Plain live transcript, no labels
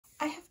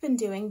been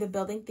doing the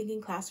Building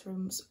Thinking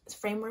Classrooms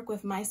framework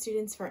with my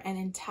students for an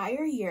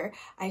entire year.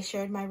 I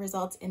shared my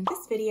results in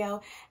this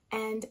video,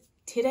 and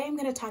today I'm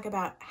going to talk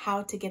about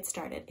how to get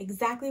started,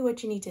 exactly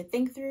what you need to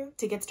think through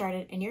to get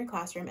started in your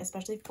classroom,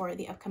 especially for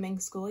the upcoming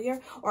school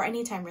year or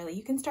anytime really.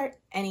 You can start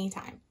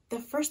anytime. The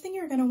first thing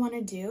you're going to want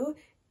to do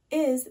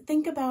is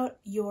think about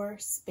your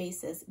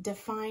spaces,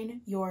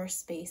 define your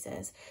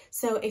spaces.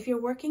 So if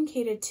you're working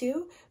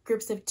K-2,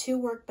 groups of 2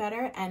 work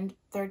better, and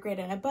 3rd grade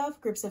and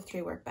above, groups of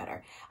 3 work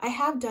better. I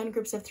have done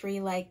groups of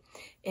 3 like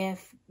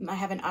if I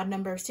have an odd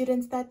number of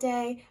students that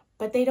day,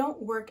 but they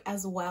don't work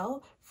as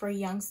well for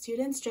young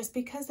students just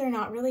because they're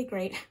not really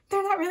great.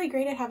 They're not really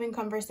great at having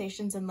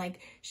conversations and like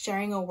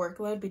sharing a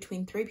workload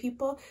between 3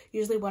 people.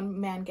 Usually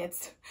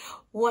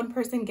one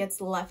person gets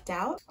left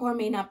out or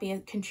may not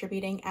be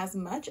contributing as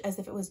much as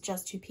if it was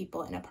just 2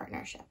 people in a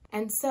partnership.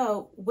 And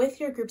so with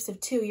your groups of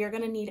 2, you're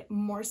gonna need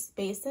more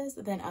spaces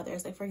than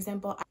others. Like for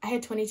example, I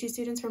had 22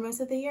 students for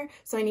most of the year,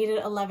 so I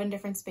needed 11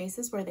 different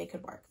spaces where they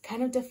could work.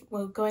 Kind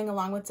of going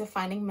along with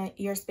defining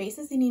your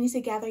spaces, you need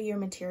to gather your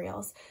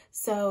materials.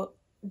 So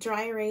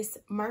dry erase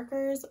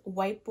markers,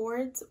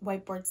 whiteboards,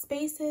 whiteboard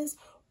spaces,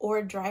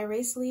 or dry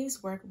erase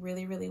leaves work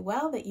really, really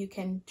well that you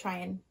can try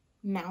and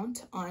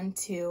mount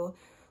onto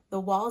the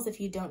walls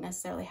if you don't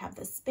necessarily have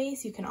the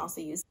space. You can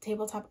also use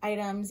tabletop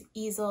items,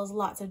 easels,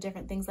 lots of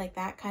different things like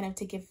that, kind of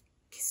to give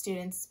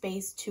students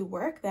space to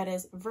work that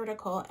is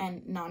vertical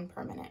and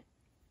non-permanent,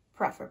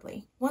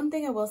 preferably. One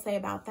thing I will say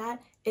about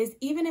that is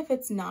even if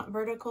it's not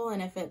vertical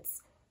and if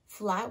it's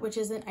flat, which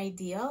isn't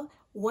ideal,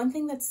 one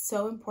thing that's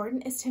so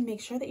important is to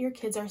make sure that your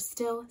kids are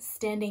still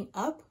standing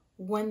up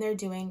when they're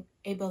doing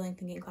a Building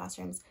Thinking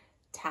Classrooms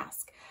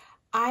task.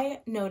 I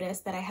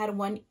noticed that I had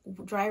one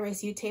dry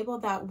erase U table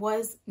that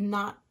was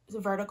not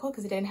vertical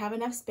because it didn't have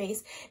enough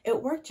space.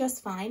 It worked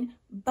just fine,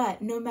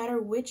 but no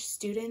matter which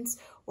students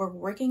were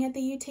working at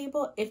the U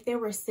table, if they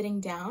were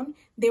sitting down,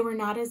 they were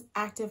not as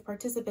active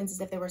participants as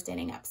if they were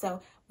standing up.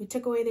 So we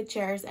took away the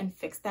chairs and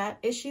fixed that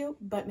issue,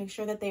 but make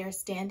sure that they are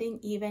standing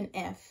even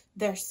if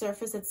their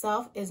surface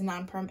itself is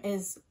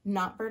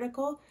not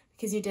vertical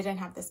because you didn't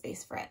have the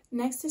space for it.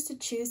 Next is to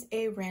choose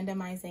a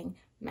randomizing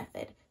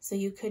method. So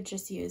you could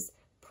just use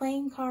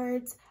playing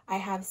cards. I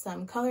have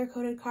some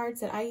color-coded cards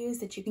that I use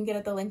that you can get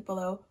at the link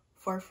below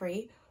for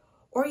free,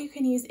 or you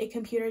can use a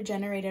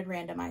computer-generated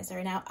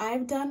randomizer. Now,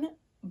 I've done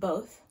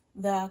both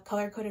the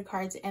color-coded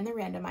cards and the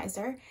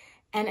randomizer,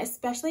 and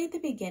especially at the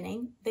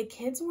beginning, the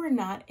kids were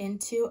not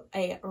into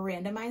a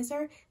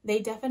randomizer. They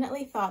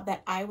definitely thought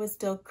that I was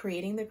still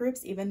creating the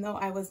groups, even though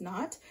I was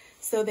not.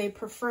 So they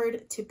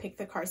preferred to pick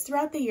the cards.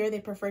 Throughout the year,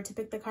 they preferred to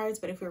pick the cards,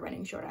 but if we were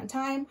running short on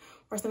time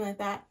or something like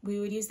that, we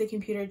would use the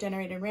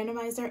computer-generated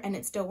randomizer, and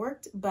it still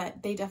worked,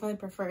 but they definitely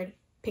preferred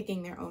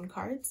picking their own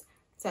cards.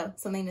 So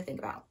something to think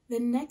about. The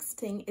next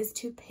thing is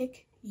to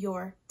pick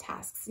your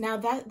tasks. Now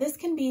this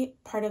can be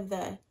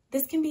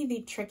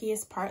the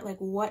trickiest part, like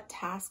what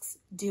tasks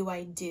do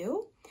I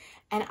do?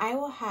 And I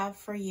will have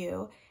for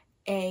you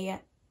a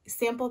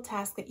sample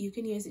task that you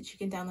can use that you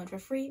can download for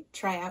free,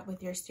 try out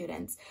with your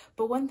students.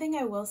 But one thing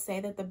I will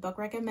say that the book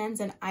recommends,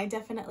 and I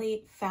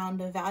definitely found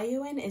the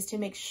value in, is to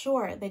make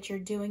sure that you're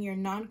doing your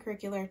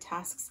non-curricular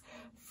tasks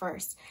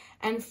first.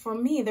 And for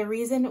me, the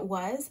reason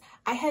was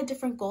I had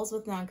different goals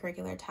with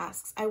non-curricular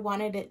tasks. I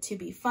wanted it to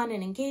be fun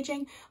and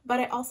engaging, but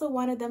I also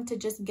wanted them to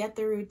just get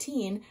the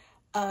routine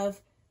of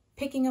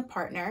picking a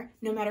partner,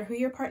 no matter who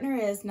your partner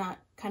is, not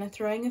kind of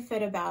throwing a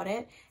fit about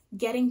it,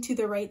 getting to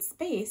the right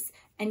space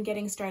and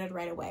getting started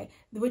right away,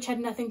 which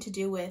had nothing to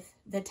do with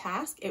the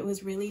task. It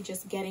was really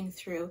just getting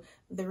through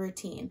the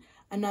routine.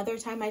 Another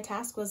time my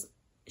task was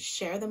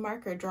share the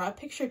marker, draw a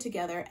picture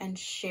together and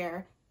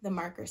share the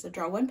marker. So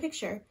draw one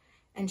picture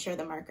and share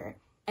the marker.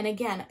 And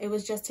again, it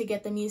was just to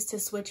get them used to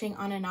switching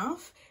on and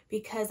off,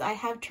 because I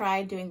have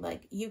tried doing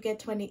like, you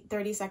get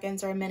 30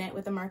 seconds or a minute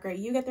with the marker,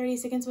 you get 30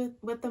 seconds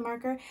with the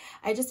marker.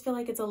 I just feel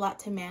like it's a lot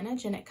to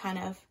manage, and it kind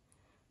of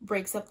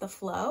breaks up the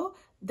flow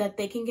that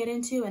they can get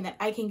into and that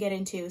I can get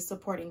into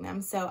supporting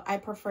them. So I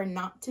prefer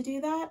not to do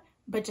that,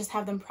 but just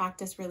have them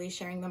practice really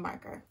sharing the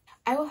marker.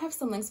 I will have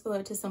some links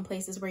below to some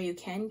places where you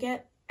can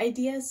get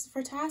ideas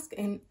for tasks,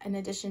 in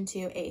addition to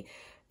a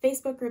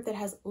Facebook group that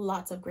has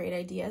lots of great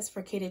ideas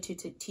for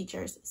K-2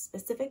 teachers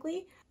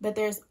specifically, but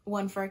there's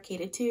one for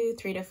K-2,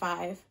 3 to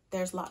 5.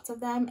 There's lots of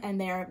them, and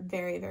they are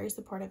very, very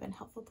supportive and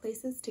helpful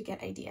places to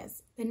get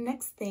ideas. The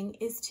next thing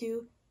is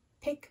to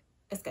pick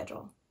a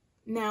schedule.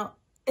 Now,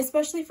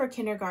 especially for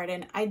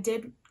kindergarten, I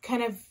did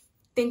kind of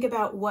think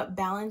about what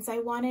balance I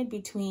wanted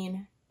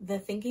between the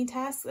thinking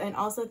tasks and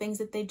also things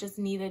that they just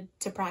needed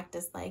to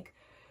practice, like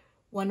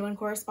one-to-one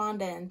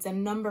correspondence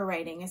and number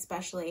writing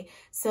especially.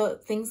 So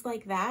things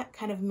like that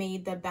kind of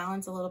made the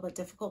balance a little bit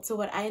difficult. So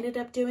what I ended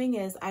up doing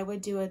is I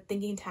would do a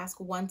thinking task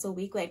once a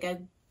week, like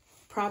a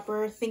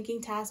proper thinking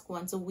task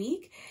once a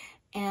week,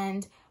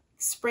 and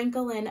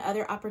sprinkle in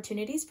other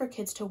opportunities for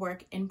kids to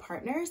work in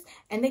partners.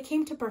 And they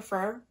came to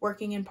prefer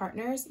working in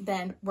partners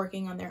than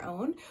working on their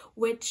own,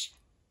 which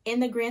in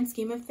the grand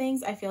scheme of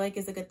things, I feel like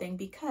is a good thing,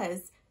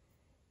 because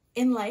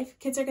in life,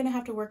 kids are going to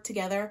have to work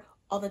together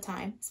all the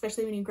time,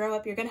 especially when you grow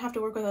up, you're going to have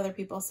to work with other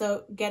people.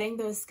 So getting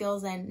those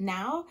skills in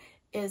now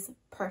is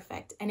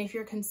perfect. And if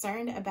you're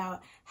concerned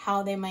about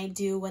how they might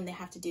do when they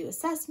have to do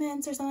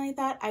assessments or something like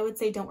that, I would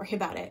say don't worry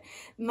about it.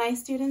 My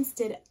students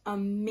did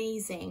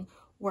amazing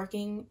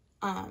working,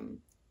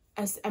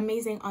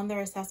 amazing on their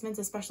assessments,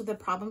 especially the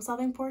problem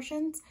solving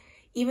portions.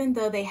 Even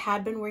though they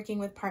had been working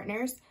with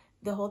partners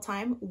the whole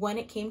time, when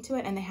it came to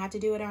it and they had to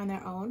do it on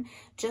their own,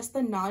 just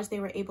the knowledge they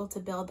were able to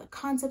build, the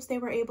concepts they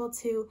were able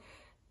to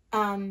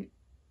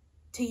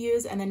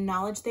use, and the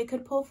knowledge they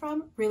could pull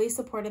from really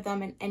supported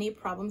them in any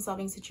problem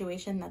solving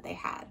situation that they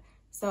had.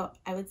 So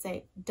I would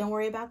say, don't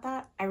worry about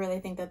that. I really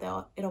think that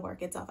it'll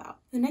work itself out.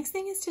 The next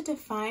thing is to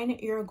define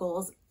your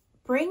goals.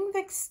 Bring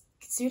the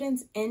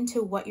students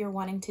into what you're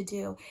wanting to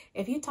do.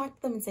 If you talk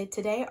to them and say,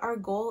 today our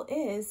goal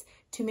is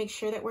to make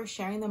sure that we're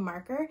sharing the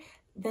marker,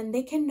 then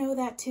they can know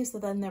that too. So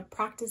then they're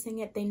practicing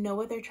it, they know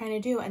what they're trying to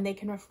do, and they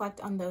can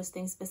reflect on those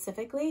things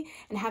specifically.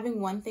 And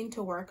having one thing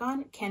to work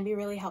on can be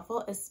really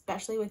helpful,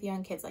 especially with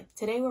young kids. Like,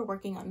 today we're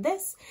working on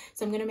this,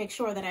 so I'm going to make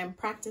sure that I'm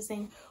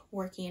practicing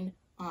working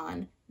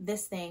on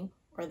this thing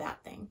or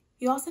that thing.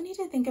 You also need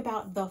to think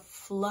about the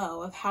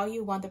flow of how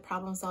you want the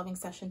problem solving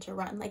session to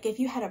run. Like, if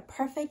you had a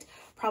perfect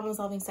problem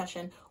solving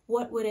session,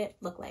 what would it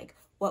look like?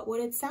 What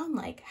would it sound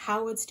like?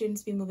 How would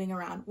students be moving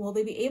around? Will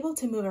they be able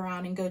to move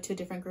around and go to a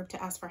different group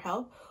to ask for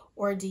help?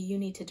 Or do you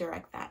need to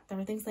direct that? There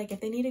are things like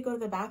if they need to go to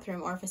the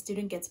bathroom, or if a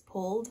student gets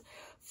pulled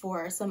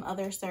for some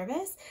other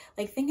service,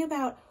 like, think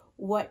about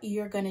what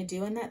you're going to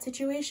do in that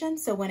situation.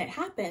 So when it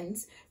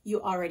happens,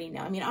 you already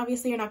know. I mean,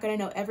 obviously you're not going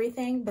to know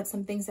everything, but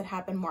some things that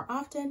happen more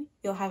often,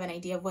 you'll have an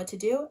idea of what to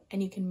do,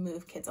 and you can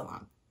move kids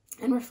along.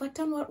 And reflect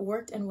on what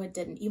worked and what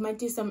didn't. You might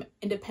do some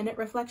independent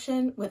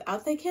reflection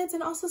without the kids,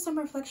 and also some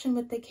reflection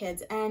with the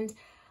kids. And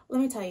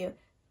let me tell you,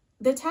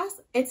 the task,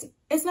 it's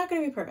not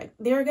going to be perfect.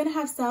 They're going to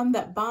have some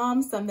that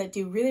bomb, some that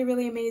do really,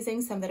 really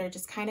amazing, some that are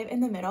just kind of in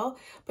the middle.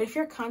 But if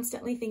you're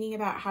constantly thinking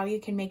about how you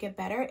can make it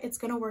better, it's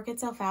going to work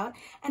itself out.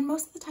 And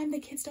most of the time, the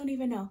kids don't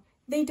even know.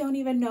 They don't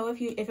even know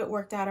if it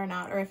worked out or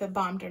not, or if it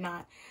bombed or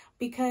not,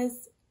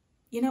 because,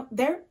 you know,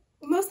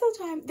 most of the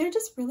time, they're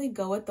just really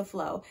go with the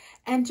flow.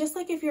 And just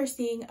like if you're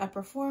seeing a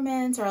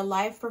performance or a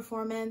live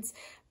performance,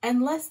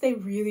 unless they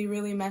really,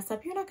 really mess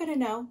up, you're not going to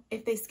know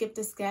if they skipped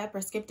a step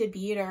or skipped a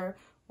beat or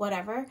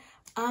whatever.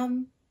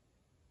 And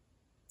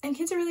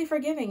kids are really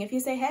forgiving. If you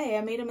say, hey,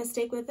 I made a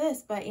mistake with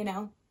this, but you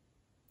know,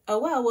 oh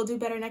well, we'll do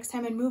better next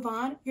time and move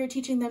on. You're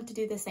teaching them to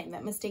do the same,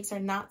 that mistakes are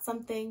not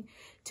something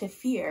to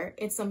fear.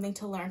 It's something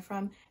to learn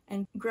from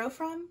and grow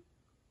from,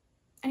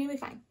 and you'll be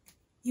fine.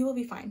 You will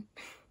be fine.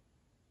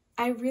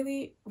 I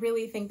really,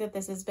 really think that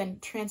this has been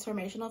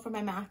transformational for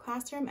my math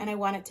classroom, and I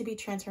want it to be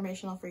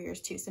transformational for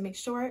yours too. So make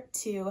sure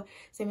to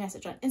send me a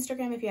message on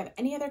Instagram if you have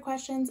any other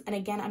questions. And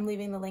again, I'm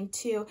leaving the link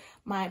to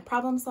my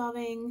problem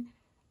solving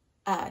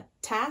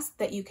task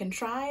that you can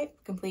try,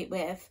 complete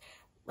with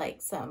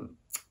like some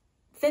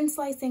thin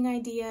slicing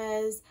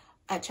ideas,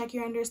 check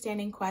your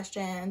understanding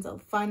questions, a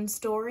fun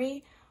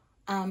story,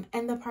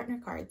 and the partner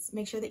cards.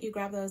 Make sure that you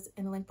grab those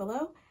in the link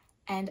below,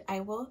 and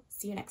I will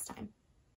see you next time.